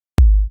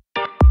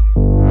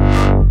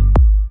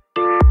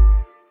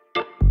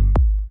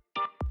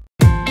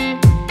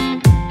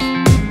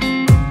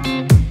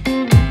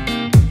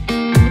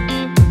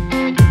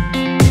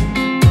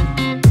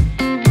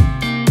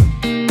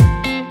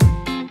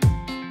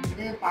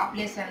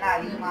பாப்புலேஷன்லாம்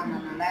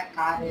அதிகமானதுனால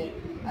car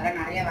அதெல்லாம்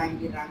நிறைய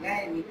வாங்கிடுறாங்க.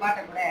 நிப்பாட்ட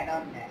கூட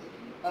இடம் இல்லை.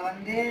 இப்போ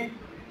வந்து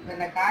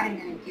இந்த கார்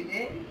இங்கே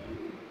நிற்கிது.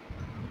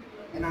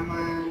 நம்ம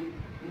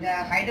இந்த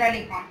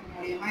ஹைட்ராலிக் பம்ப்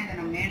மூலியமா இதை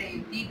நம்ம மேலே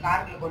ஏற்றி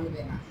காருக்குள்ள கொண்டு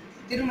போயிடலாம்.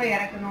 திரும்ப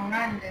இறக்கணும்னா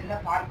இந்த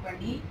இதில் பார்க்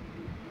பண்ணி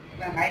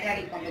இப்போ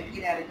ஹைட்ராலிக் பம்பை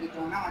கீழே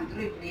இறக்கிட்டோம்னா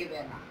வந்துடும். இப்படியே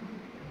போயிடலாம்.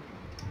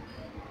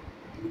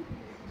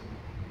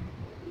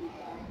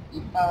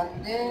 இப்போ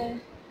வந்து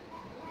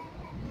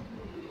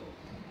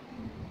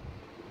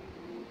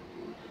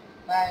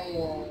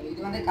இது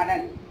வந்து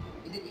கடல்.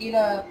 இது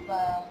கீழே இப்போ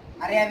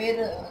நிறையா பேர்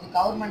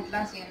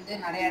கவர்மெண்ட்லாம் சேர்ந்து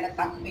நிறைய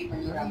இடம் ஆக்குபை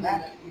பண்ணிடுறாங்க.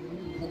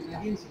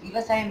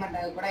 விவசாயம்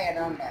பண்ணுறது கூட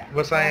இடம் இல்லை.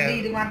 விவசாயம்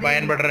இது மாதிரி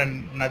பயன்படுற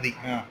நதி.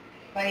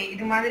 இப்போ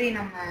இது மாதிரி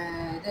நம்ம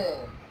இது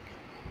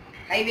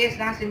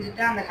ஹைவேஸ்லாம்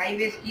செஞ்சுட்டா அந்த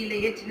ஹைவேஸ்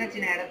கீழேயே சின்ன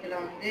சின்ன இடத்துல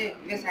வந்து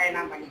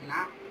விவசாயம்லாம்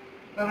பண்ணிக்கலாம்.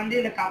 இப்போ வந்து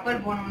இதில்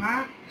கப்பல் போனோம்னா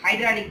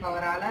ஹைட்ராலிக்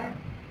பவரால்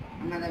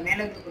நம்ம அதை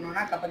மேலே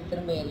தூக்கணும்னா கப்பல்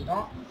திரும்ப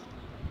ஏறிடும்.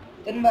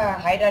 திரும்ப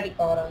ஹைட்ராலிக்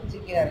பவரை வச்சு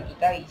கீழே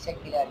இறக்கிட்டா ஈஸியாக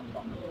கீழே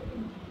இறங்கிடும்.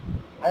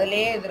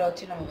 அதுலேயே இதில்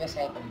வச்சு நம்ம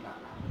விவசாயம் பண்ணிக்கலாம்.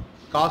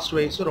 காஸ்ட்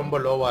வைஸும் ரொம்ப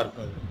லோவாக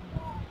இருக்கும். அது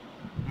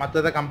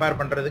மற்றதை கம்பேர்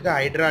பண்ணுறதுக்கு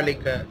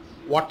ஹைட்ராலிக்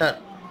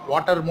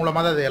வாட்டர்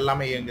மூலமாக தான் அது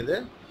எல்லாமே இயங்குது.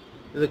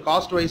 இது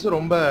காஸ்ட் வைஸும்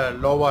ரொம்ப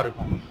லோவாக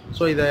இருக்கும்.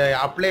 ஸோ இதை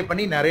அப்ளை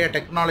பண்ணி நிறைய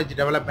டெக்னாலஜி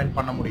டெவலப்மெண்ட்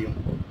பண்ண முடியும்.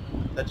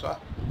 That's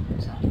all.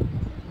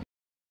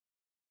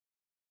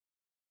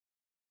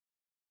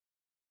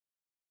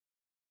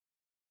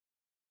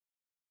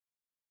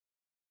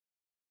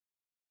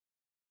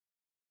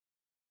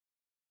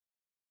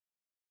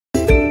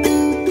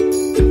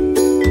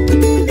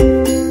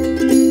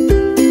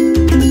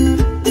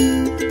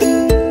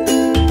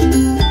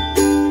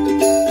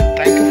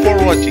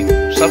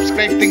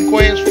 Subscribe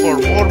thinkos for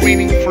more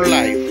meaningful life.